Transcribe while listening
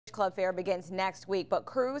Club Fair begins next week, but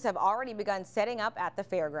crews have already begun setting up at the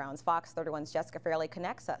fairgrounds. Fox 31's Jessica Fairley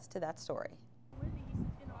connects us to that story.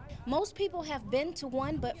 Most people have been to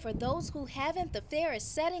one, but for those who haven't, the fair is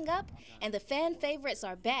setting up and the fan favorites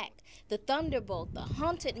are back. The Thunderbolt, the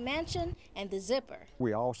Haunted Mansion, and the Zipper.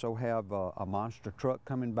 We also have a monster truck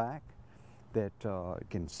coming back that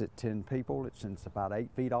can sit 10 people. It's about 8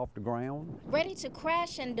 feet off the ground. Ready to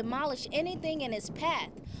crash and demolish anything in its path.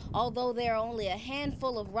 Although there are only a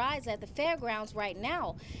handful of rides at the fairgrounds right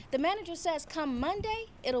now, the manager says come Monday,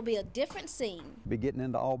 it'll be a different scene. Be getting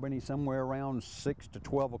into Albany somewhere around 6 to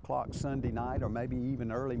 12 o'clock Sunday night, or maybe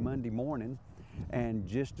even early Monday morning. And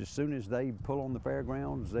just as soon as they pull on the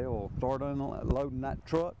fairgrounds, they'll start unloading that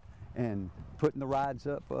truck and putting the rides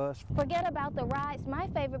up for us. Forget about the rides. My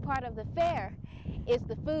favorite part of the fair is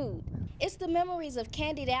the food. It's the memories of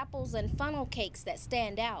candied apples and funnel cakes that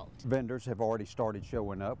stand out. Vendors have already started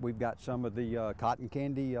showing up. We've got some of the cotton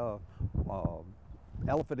candy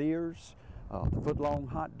elephant ears, the foot-long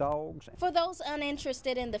hot dogs. For those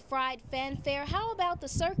uninterested in the fried fanfare, how about the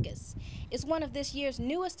circus? It's one of this year's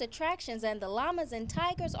newest attractions, and the llamas and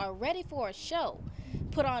tigers are ready for a show.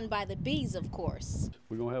 Put on by the bees, of course.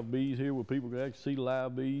 We're going to have bees here where people can actually see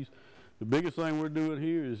live bees. The biggest thing we're doing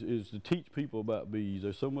here is to teach people about bees.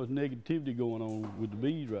 There's so much negativity going on with the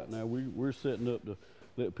bees right now. We're setting up to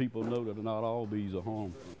let people know that not all bees are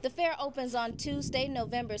harmful. The fair opens on Tuesday,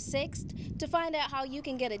 November 6th. To find out how you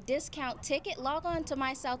can get a discount ticket, log on to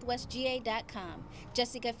mysouthwestga.com.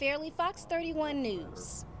 Jessica Fairley, Fox 31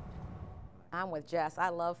 News. I'm with Jess. I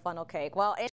love funnel cake. Well,